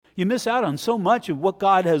You miss out on so much of what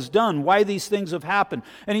God has done, why these things have happened,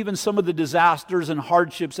 and even some of the disasters and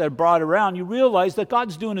hardships that have brought around. You realize that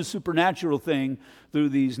God's doing a supernatural thing through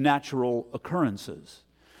these natural occurrences.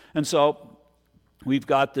 And so we've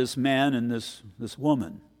got this man and this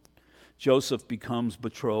woman. Joseph becomes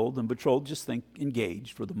betrothed, and betrothed, just think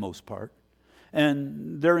engaged for the most part.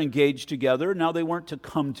 And they're engaged together. Now, they weren't to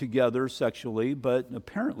come together sexually, but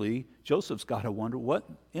apparently Joseph's got to wonder what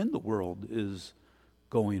in the world is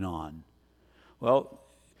going on. Well,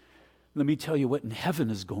 let me tell you what in heaven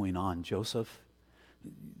is going on, Joseph.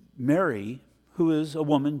 Mary, who is a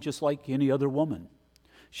woman just like any other woman.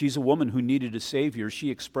 She's a woman who needed a Savior.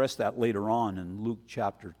 She expressed that later on in Luke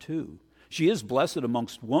chapter 2. She is blessed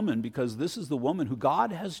amongst women because this is the woman who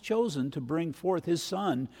God has chosen to bring forth his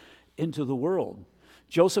Son into the world.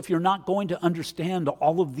 Joseph, you're not going to understand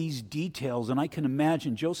all of these details, and I can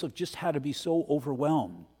imagine Joseph just had to be so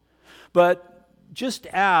overwhelmed. But just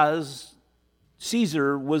as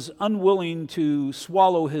Caesar was unwilling to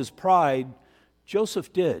swallow his pride,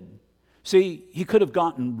 Joseph did. See, he could have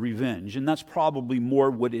gotten revenge, and that's probably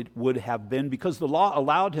more what it would have been, because the law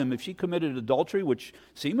allowed him, if she committed adultery, which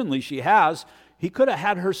seemingly she has, he could have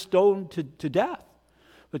had her stoned to death.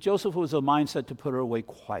 But Joseph was a mindset to put her away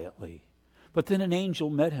quietly. But then an angel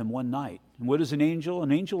met him one night. And what is an angel?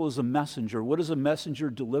 An angel is a messenger. What does a messenger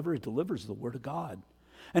deliver? He delivers the word of God.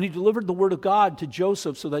 And he delivered the word of God to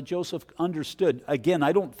Joseph so that Joseph understood. Again,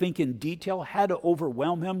 I don't think in detail, had to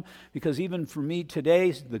overwhelm him, because even for me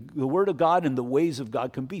today, the word of God and the ways of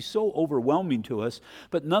God can be so overwhelming to us.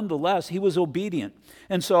 But nonetheless, he was obedient.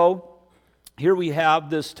 And so here we have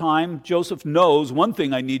this time. Joseph knows one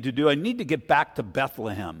thing I need to do. I need to get back to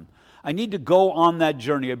Bethlehem. I need to go on that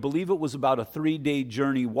journey. I believe it was about a 3-day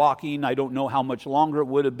journey walking. I don't know how much longer it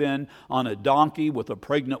would have been on a donkey with a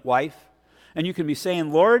pregnant wife. And you can be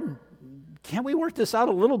saying, Lord, can't we work this out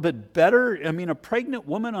a little bit better? I mean, a pregnant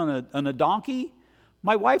woman on a donkey?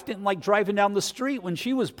 My wife didn't like driving down the street when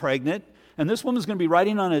she was pregnant, and this woman's going to be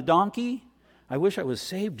riding on a donkey? I wish I was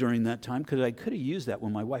saved during that time, because I could have used that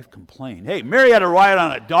when my wife complained. Hey, Mary had to ride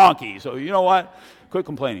on a donkey, so you know what? Quit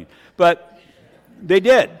complaining. But they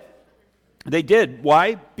did. They did.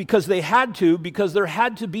 Why? Because they had to, because there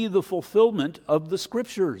had to be the fulfillment of the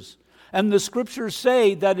Scriptures. And the Scriptures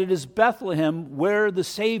say that it is Bethlehem where the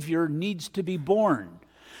Savior needs to be born.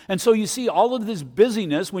 And so you see all of this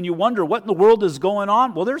busyness when you wonder what in the world is going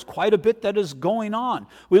on. Well, there's quite a bit that is going on.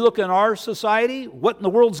 We look in our society, what in the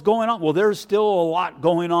world's going on? Well, there's still a lot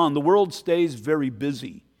going on. The world stays very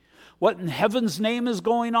busy. What in heaven's name is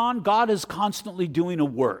going on? God is constantly doing a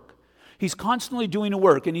work. He's constantly doing a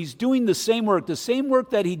work, and he's doing the same work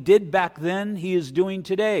that he did back then, he is doing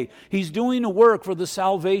today. He's doing a work for the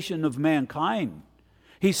salvation of mankind.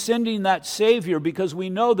 He's sending that Savior because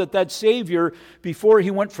we know that Savior, before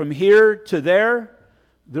he went from here to there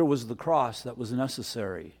was the cross that was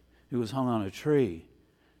necessary. He was hung on a tree.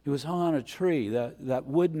 He was hung on a tree, that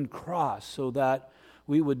wooden cross, so that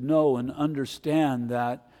we would know and understand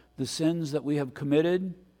that the sins that we have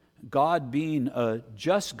committed, God being a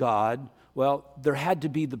just God, well, there had to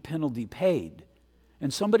be the penalty paid.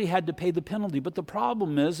 And somebody had to pay the penalty. But the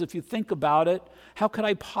problem is, if you think about it, how could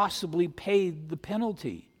I possibly pay the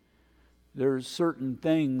penalty? There's certain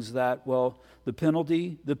things that, well, the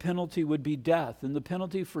penalty would be death. And the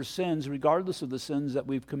penalty for sins, regardless of the sins that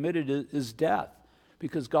we've committed, is death.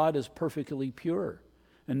 Because God is perfectly pure.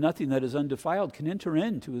 And nothing that is undefiled can enter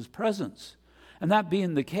into his presence. And that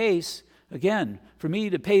being the case, again, for me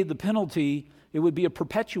to pay the penalty, it would be a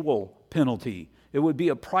perpetual penalty. It would be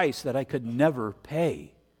a price that I could never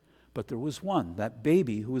pay. But there was one, that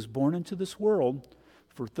baby who was born into this world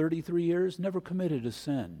for 33 years, never committed a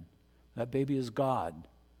sin. That baby is God.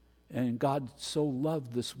 And God so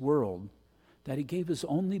loved this world that he gave his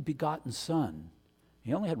only begotten Son.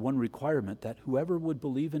 He only had one requirement, that whoever would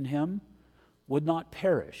believe in him would not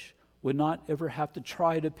perish, would not ever have to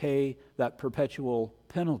try to pay that perpetual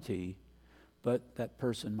penalty, but that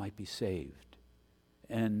person might be saved.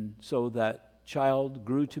 And so that child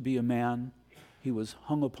grew to be a man. He was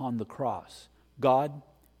hung upon the cross. God,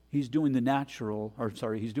 he's doing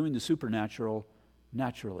the supernatural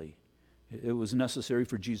naturally. It was necessary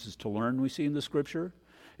for Jesus to learn, we see in the Scripture.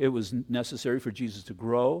 It was necessary for Jesus to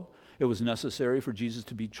grow. It was necessary for Jesus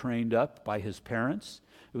to be trained up by his parents.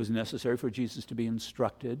 It was necessary for Jesus to be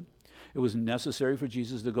instructed. It was necessary for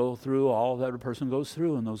Jesus to go through all that a person goes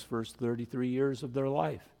through in those first 33 years of their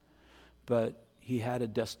life. But he had a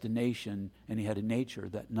destination, and he had a nature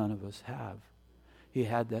that none of us have. He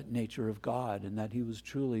had that nature of God, and that he was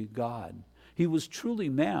truly God. He was truly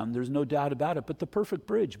man, there's no doubt about it, but the perfect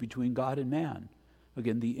bridge between God and man.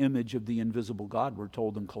 Again, the image of the invisible God, we're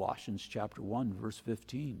told in Colossians chapter 1, verse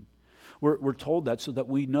 15. We're told that so that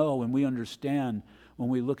we know and we understand when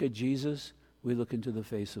we look at Jesus, we look into the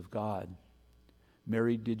face of God.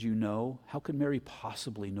 Mary, did you know? How could Mary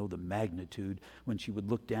possibly know the magnitude when she would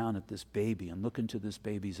look down at this baby and look into this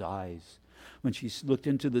baby's eyes? When she looked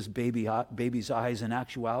into this baby's eyes, in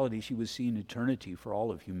actuality, she was seeing eternity for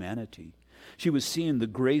all of humanity. She was seeing the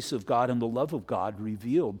grace of God and the love of God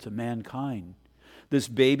revealed to mankind. This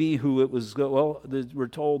baby who we're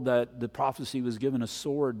told that the prophecy was given, a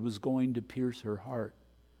sword was going to pierce her heart.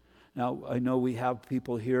 Now, I know we have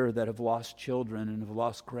people here that have lost children and have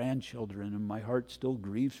lost grandchildren, and my heart still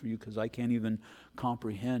grieves for you because I can't even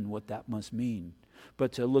comprehend what that must mean.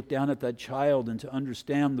 But to look down at that child and to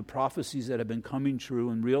understand the prophecies that have been coming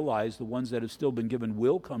true and realize the ones that have still been given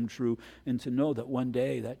will come true, and to know that one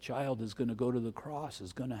day that child is going to go to the cross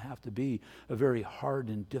is going to have to be a very hard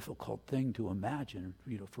and difficult thing to imagine,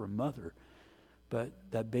 for a mother. But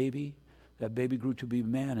that baby grew to be a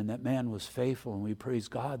man, and that man was faithful, and we praise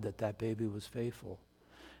God that baby was faithful.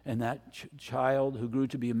 And that child who grew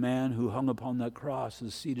to be a man who hung upon that cross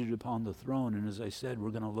is seated upon the throne. And as I said, we're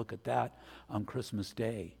going to look at that on Christmas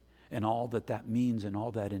Day and all that means and all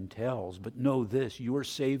that entails. But know this, your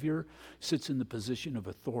Savior sits in the position of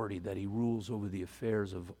authority, that he rules over the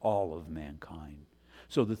affairs of all of mankind.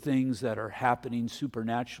 So the things that are happening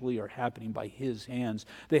supernaturally are happening by his hands.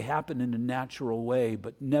 They happen in a natural way,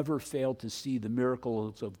 but never fail to see the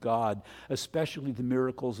miracles of God, especially the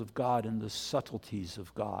miracles of God and the subtleties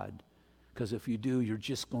of God. Because if you do, you're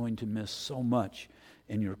just going to miss so much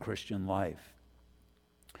in your Christian life.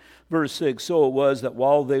 Verse 6, so it was that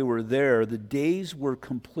while they were there, the days were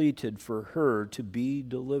completed for her to be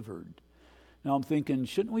delivered. Now I'm thinking,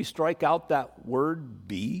 shouldn't we strike out that word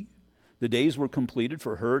be? The days were completed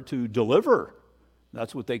for her to deliver.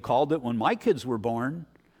 That's what they called it when my kids were born.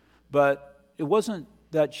 But it wasn't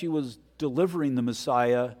that she was delivering the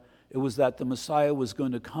Messiah. It was that the Messiah was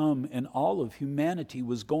going to come and all of humanity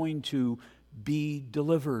was going to be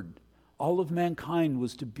delivered. All of mankind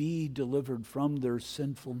was to be delivered from their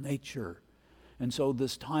sinful nature. And so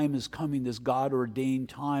this time is coming, this God-ordained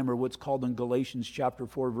time, or what's called in Galatians chapter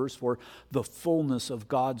 4, verse 4, the fullness of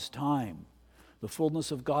God's time. The fullness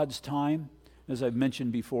of God's time, as I've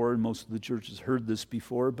mentioned before, and most of the churches heard this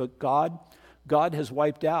before, but God has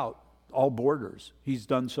wiped out all borders. He's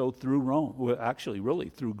done so through Rome, well, actually really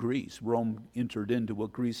through Greece. Rome entered into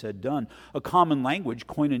what Greece had done. A common language,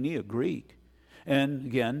 koinonia, Greek. And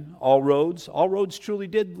again, all roads truly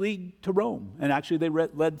did lead to Rome. And actually they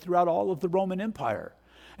led throughout all of the Roman Empire.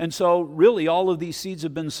 And so really all of these seeds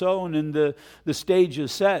have been sown and the stage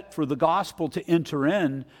is set for the gospel to enter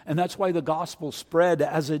in. And that's why the gospel spread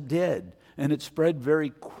as it did. And it spread very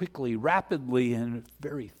quickly, rapidly, and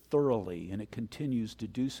very thoroughly. And it continues to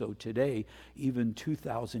do so today, even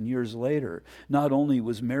 2,000 years later. Not only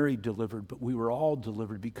was Mary delivered, but we were all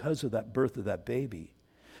delivered because of that birth of that baby.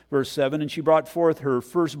 Verse 7, and she brought forth her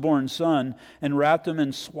firstborn son and wrapped him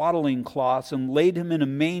in swaddling cloths and laid him in a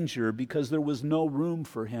manger because there was no room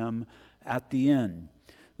for him at the inn.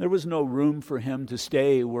 There was no room for him to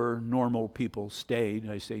stay where normal people stayed.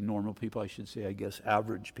 I say normal people, I should say, I guess,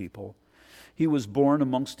 average people. He was born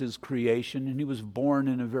amongst his creation, and he was born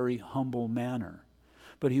in a very humble manner.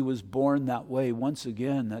 But he was born that way, once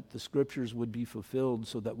again, that the scriptures would be fulfilled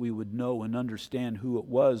so that we would know and understand who it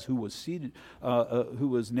was who was seated, who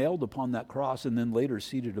was nailed upon that cross and then later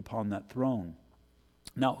seated upon that throne.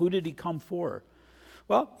 Now, who did he come for?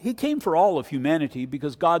 Well, he came for all of humanity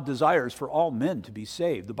because God desires for all men to be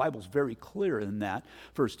saved. The Bible's very clear in that,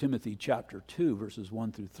 1 Timothy chapter 2, verses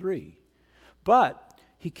 1 through 3. But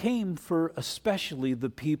he came for especially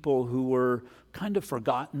the people who were kind of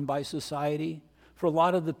forgotten by society. For a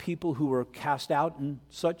lot of the people who were cast out, and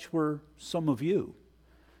such were some of you.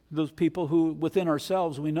 Those people who, within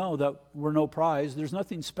ourselves, we know that we're no prize. There's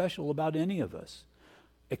nothing special about any of us,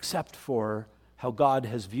 except for how God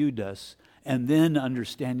has viewed us, and then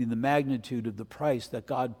understanding the magnitude of the price that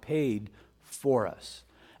God paid for us.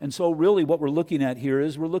 And so really what we're looking at here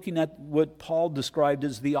is we're looking at what Paul described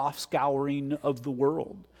as the offscouring of the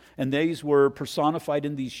world. And these were personified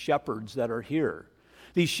in these shepherds that are here.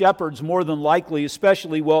 These shepherds, more than likely,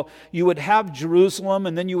 especially, you would have Jerusalem,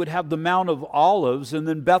 and then you would have the Mount of Olives, and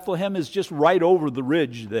then Bethlehem is just right over the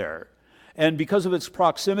ridge there. And because of its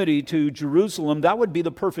proximity to Jerusalem, that would be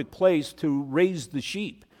the perfect place to raise the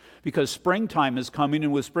sheep, Because springtime is coming,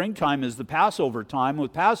 and with springtime is the Passover time.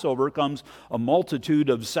 With Passover comes a multitude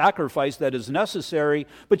of sacrifice that is necessary,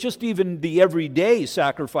 but just even the everyday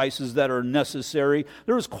sacrifices that are necessary,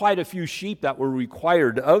 there was quite a few sheep that were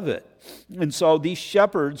required of it. And so these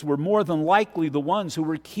shepherds were more than likely the ones who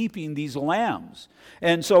were keeping these lambs.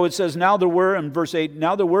 And so it says, now there were, in verse 8,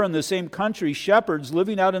 now there were in the same country shepherds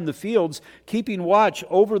living out in the fields, keeping watch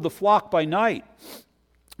over the flock by night.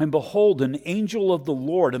 And behold, an angel of the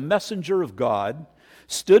Lord, a messenger of God,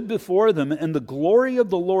 stood before them, and the glory of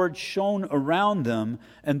the Lord shone around them,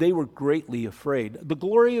 and they were greatly afraid. The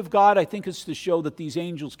glory of God, I think, is to show that these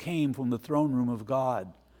angels came from the throne room of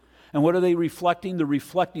God. And what are they reflecting? They're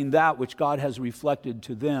reflecting that which God has reflected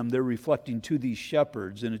to them. They're reflecting to these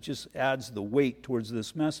shepherds, and it just adds the weight towards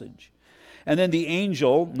this message. And then the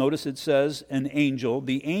angel, notice it says an angel,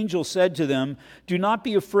 the angel said to them, do not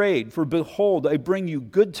be afraid, for behold, I bring you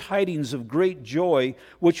good tidings of great joy,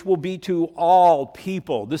 which will be to all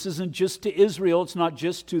people. This isn't just to Israel, it's not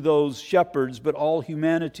just to those shepherds, but all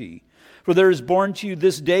humanity. For there is born to you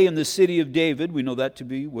this day in the city of David, we know that to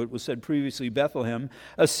be what was said previously, Bethlehem,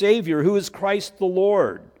 a Savior who is Christ the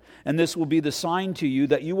Lord. And this will be the sign to you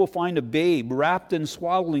that you will find a babe wrapped in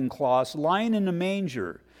swaddling cloths, lying in a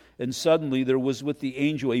manger. And suddenly there was with the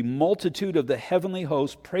angel a multitude of the heavenly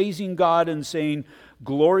host, praising God and saying,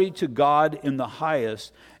 glory to God in the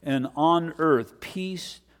highest, and on earth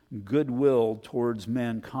peace, goodwill towards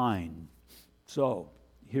mankind. So,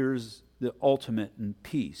 here's the ultimate in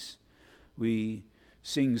peace. We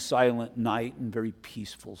sing Silent Night in very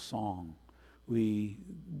peaceful song. We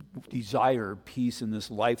desire peace in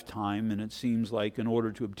this lifetime, and it seems like in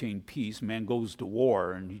order to obtain peace, man goes to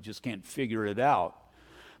war and he just can't figure it out.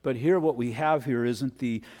 But here what we have here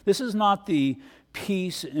this is not the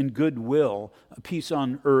peace and goodwill, peace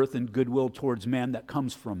on earth and goodwill towards man that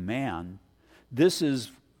comes from man. This is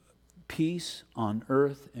peace on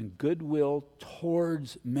earth and goodwill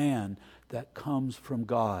towards man that comes from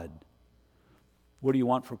God. What do you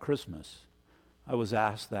want for Christmas? I was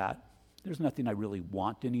asked that. There's nothing I really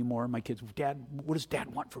want anymore. My kids, Dad, what does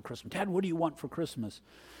Dad want for Christmas? Dad, what do you want for Christmas?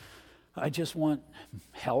 I just want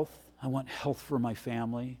health. I want health for my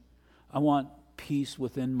family. I want peace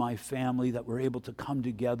within my family, that we're able to come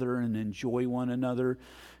together and enjoy one another.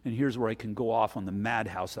 And here's where I can go off on the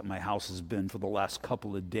madhouse that my house has been for the last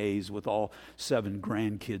couple of days with all 7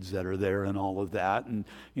 grandkids that are there and all of that. And,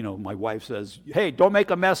 my wife says, hey, don't make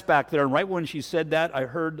a mess back there. And right when she said that, I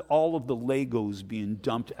heard all of the Legos being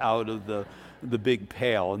dumped out of the big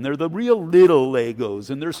pail. And they're the real little Legos,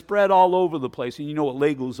 and they're spread all over the place. And you know what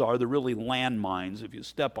Legos are? They're really landmines. If you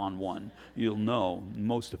step on one, you'll know.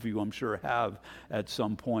 Most of you, I'm sure, have at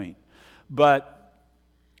some point. But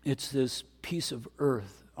it's this piece of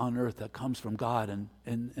earth on earth that comes from God,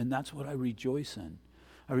 and that's what I rejoice in.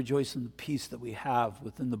 I rejoice in the peace that we have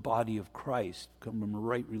within the body of Christ, come from a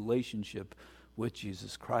right relationship with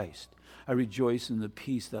Jesus Christ. I rejoice in the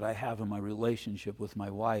peace that I have in my relationship with my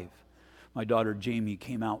wife. My daughter Jamie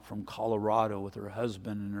came out from Colorado with her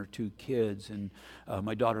husband and her 2 kids, and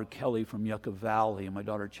my daughter Kelly from Yucca Valley, and my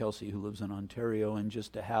daughter Chelsea who lives in Ontario, and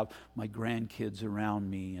just to have my grandkids around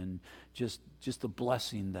me, and just the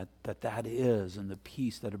blessing that is, and the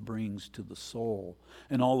peace that it brings to the soul.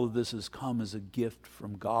 And all of this has come as a gift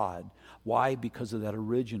from God. Why? Because of that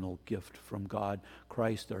original gift from God,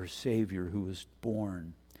 Christ our Savior, who was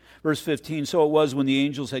born. Verse 15, so it was when the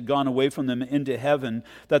angels had gone away from them into heaven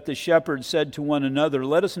that the shepherds said to one another,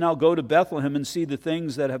 let us now go to Bethlehem and see the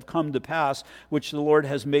things that have come to pass, which the Lord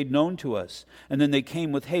has made known to us. And then they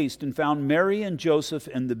came with haste and found Mary and Joseph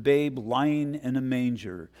and the babe lying in a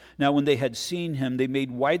manger. Now when they had seen him, they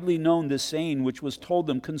made widely known this saying which was told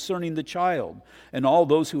them concerning the child. And all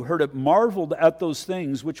those who heard it marveled at those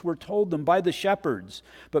things which were told them by the shepherds.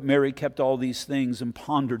 But Mary kept all these things and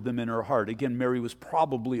pondered them in her heart. Again, Mary was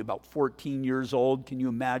probably about 14 years old. Can you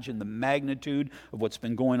imagine the magnitude of what's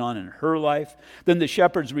been going on in her life? Then the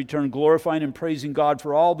shepherds returned, glorifying and praising God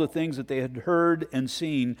for all the things that they had heard and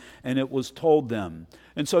seen, and it was told them.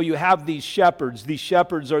 And so you have these shepherds. These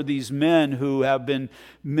shepherds are these men who have been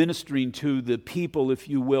ministering to the people, if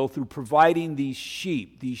you will, through providing these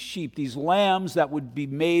sheep, these lambs that would be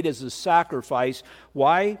made as a sacrifice.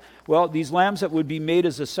 Why? Well, these lambs that would be made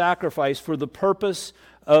as a sacrifice for the purpose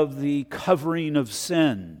of the covering of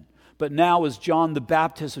sin. But now, as John the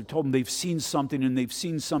Baptist had told them, they've seen something, and they've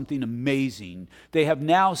seen something amazing. They have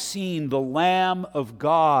now seen the Lamb of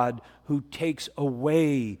God who takes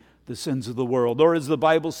away the sins of the world. Or as the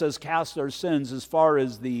Bible says, cast our sins as far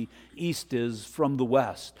as the east is from the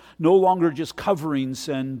west. No longer just covering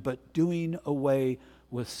sin, but doing away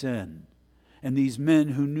with sin. And these men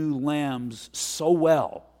who knew lambs so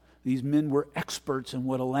well, These men were experts in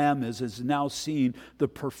what a lamb is now seeing the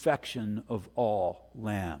perfection of all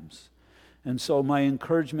lambs. And so my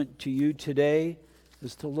encouragement to you today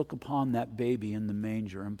is to look upon that baby in the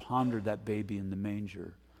manger and ponder that baby in the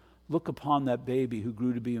manger. Look upon that baby who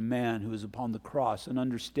grew to be a man, who is upon the cross, and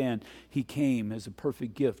understand he came as a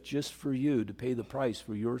perfect gift just for you to pay the price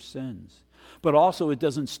for your sins. But also it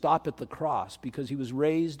doesn't stop at the cross, because he was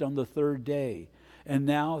raised on the third day, and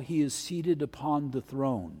now he is seated upon the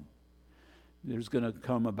throne. There's going to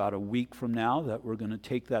come about a week from now that we're going to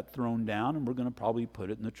take that throne down and we're going to probably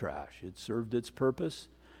put it in the trash. It served its purpose.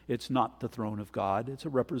 It's not the throne of God. It's a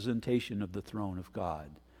representation of the throne of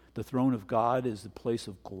God. The throne of God is the place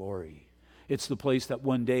of glory. It's the place that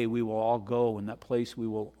one day we will all go, and that place we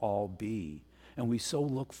will all be. And we so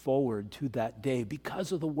look forward to that day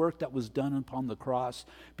because of the work that was done upon the cross,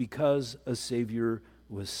 because a Savior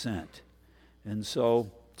was sent. And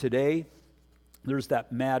so today, there's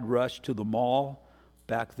that mad rush to the mall.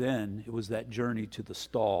 Back then, it was that journey to the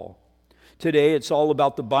stall. Today, it's all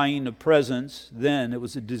about the buying of presents. Then, it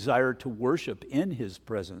was a desire to worship in his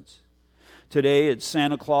presence. Today, it's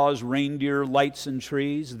Santa Claus, reindeer, lights, and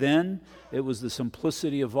trees. Then, it was the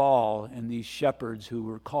simplicity of all and these shepherds who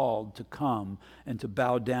were called to come and to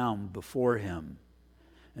bow down before him.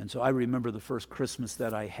 And so I remember the first Christmas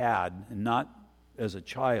that I had, and not as a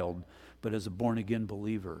child, but as a born-again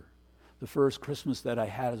believer. The first Christmas that I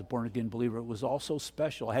had as a born-again believer, it was all so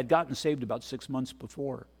special. I had gotten saved about 6 months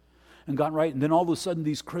before and gotten right. And then all of a sudden,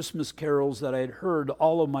 these Christmas carols that I had heard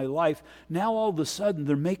all of my life, now all of a sudden,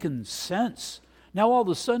 they're making sense. Now all of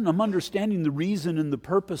a sudden, I'm understanding the reason and the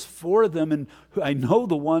purpose for them, and I know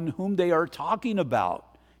the one whom they are talking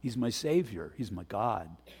about. He's my Savior. He's my God.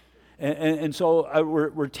 And so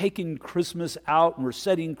we're taking Christmas out, and we're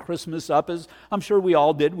setting Christmas up, as I'm sure we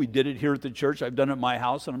all did. We did it here at the church. I've done it at my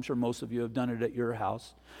house, and I'm sure most of you have done it at your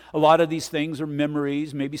house. A lot of these things are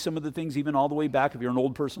memories, maybe some of the things even all the way back, if you're an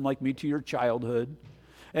old person like me, to your childhood.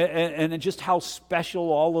 And just how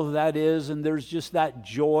special all of that is, and there's just that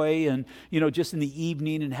joy, and just in the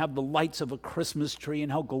evening, and have the lights of a Christmas tree,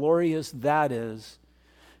 and how glorious that is.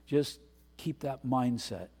 Just keep that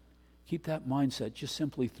mindset. Keep that mindset just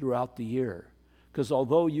simply throughout the year. Because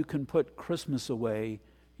although you can put Christmas away,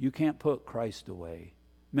 you can't put Christ away.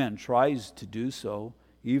 Man tries to do so,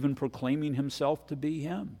 even proclaiming himself to be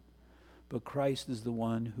him. But Christ is the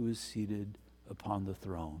one who is seated upon the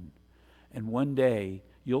throne. And one day,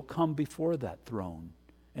 you'll come before that throne,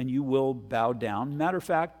 and you will bow down. Matter of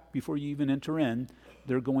fact, before you even enter in,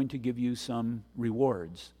 they're going to give you some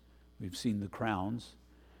rewards. We've seen the crowns.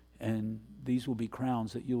 And these will be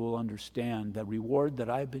crowns that you will understand. The reward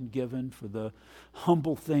that I've been given for the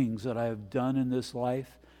humble things that I have done in this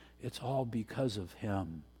life, it's all because of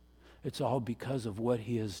him. It's all because of what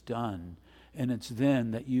he has done. And it's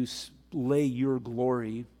then that you lay your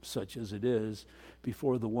glory, such as it is,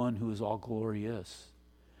 before the one who is all glorious.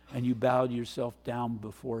 And you bow yourself down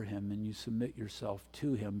before him, and you submit yourself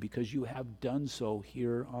to him, because you have done so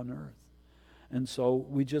here on earth. And so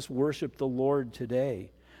we just worship the Lord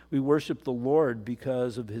today. We worship the Lord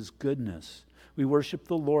because of his goodness. We worship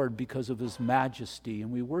the Lord because of his majesty,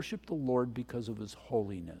 and we worship the Lord because of his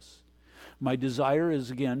holiness. My desire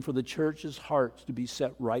is, again, for the church's hearts to be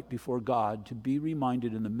set right before God, to be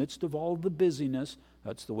reminded in the midst of all the busyness,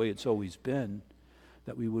 that's the way it's always been,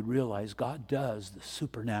 that we would realize God does the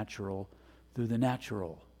supernatural through the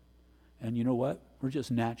natural. And you know what? We're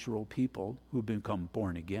just natural people who've become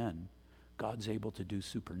born again. God's able to do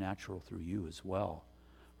supernatural through you as well.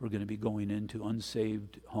 We're going to be going into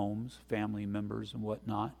unsaved homes, family members and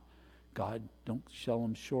whatnot. God, don't sell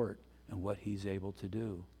them short in what he's able to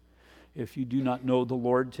do. If you do not know the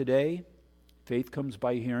Lord today, faith comes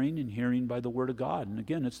by hearing, and hearing by the word of God. And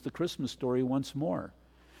again, it's the Christmas story once more.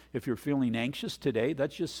 If you're feeling anxious today,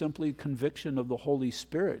 that's just simply conviction of the Holy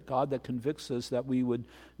Spirit, God that convicts us that we would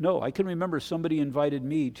know. I can remember somebody invited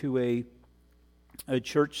me to a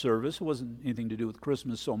church service. It wasn't anything to do with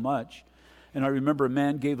Christmas so much. And I remember a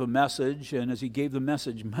man gave a message, and as he gave the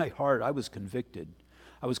message, in my heart, I was convicted.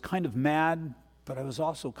 I was kind of mad, but I was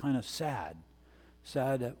also kind of sad.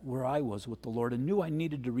 Sad at where I was with the Lord, and knew I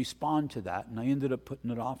needed to respond to that. And I ended up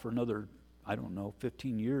putting it off for another,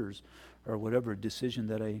 15 years or whatever decision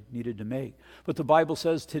that I needed to make. But the Bible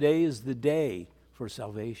says today is the day for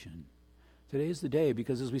salvation. Today is the day,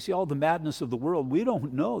 because as we see all the madness of the world, we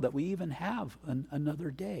don't know that we even have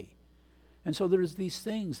another day. And so there's these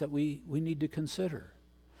things that we need to consider.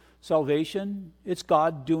 Salvation, it's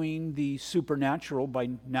God doing the supernatural by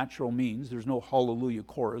natural means. There's no hallelujah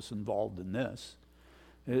chorus involved in this.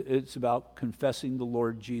 It's about confessing the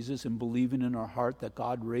Lord Jesus and believing in our heart that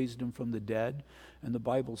God raised him from the dead. And the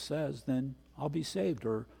Bible says, then I'll be saved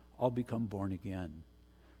or I'll become born again.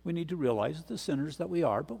 We need to realize the sinners that we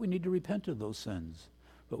are, but we need to repent of those sins.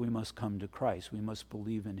 But we must come to Christ. We must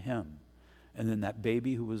believe in him. And then that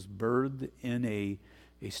baby who was birthed in a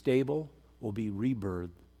stable will be rebirthed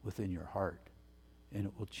within your heart. And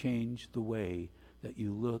it will change the way that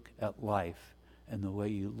you look at life and the way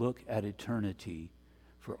you look at eternity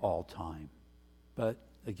for all time. But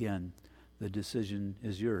again, the decision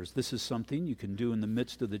is yours. This is something you can do in the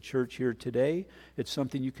midst of the church here today. It's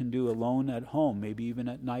something you can do alone at home, maybe even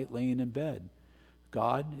at night laying in bed.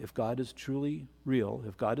 If God is truly real,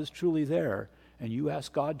 if God is truly there, and you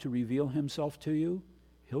ask God to reveal himself to you,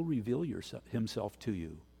 he'll reveal himself to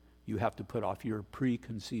you. You have to put off your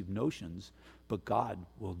preconceived notions, but God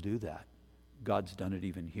will do that. God's done it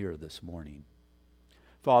even here this morning.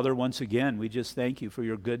 Father, once again, we just thank you for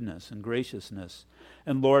your goodness and graciousness.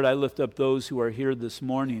 And Lord, I lift up those who are here this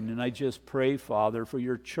morning, and I just pray, Father, for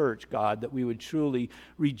your church, God, that we would truly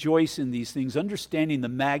rejoice in these things, understanding the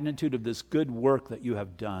magnitude of this good work that you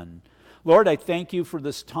have done. Lord, I thank you for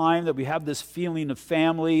this time that we have this feeling of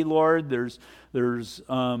family, Lord. There's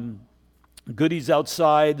goodies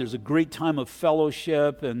outside. There's a great time of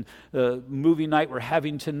fellowship and the movie night we're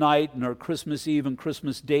having tonight and our Christmas Eve and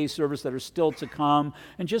Christmas Day service that are still to come.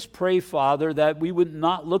 And just pray, Father, that we would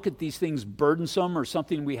not look at these things burdensome or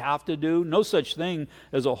something we have to do. No such thing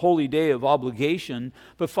as a holy day of obligation.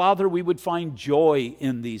 But Father, we would find joy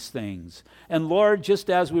in these things. And Lord, just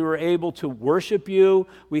as we were able to worship you,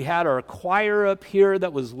 we had our choir up here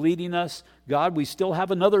that was leading us. God, we still have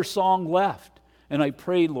another song left. And I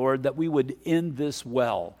pray, Lord, that we would end this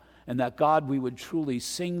well, and that, God, we would truly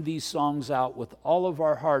sing these songs out with all of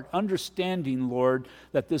our heart, understanding, Lord,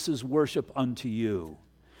 that this is worship unto you.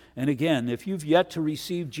 And again, if you've yet to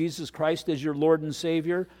receive Jesus Christ as your Lord and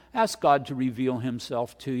Savior, ask God to reveal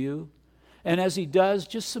himself to you. And as he does,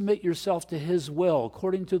 just submit yourself to his will,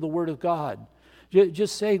 according to the Word of God.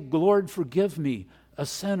 Just say, Lord, forgive me, a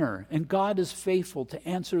sinner. And God is faithful to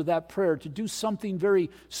answer that prayer, to do something very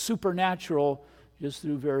supernatural just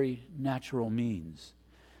through very natural means.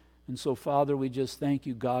 And so, Father, we just thank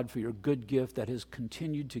you, God, for your good gift that has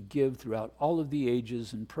continued to give throughout all of the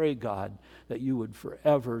ages, and pray, God, that you would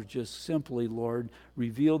forever just simply, Lord,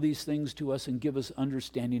 reveal these things to us and give us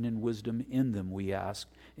understanding and wisdom in them, we ask.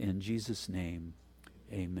 In Jesus' name,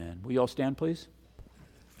 amen. Will you all stand, please?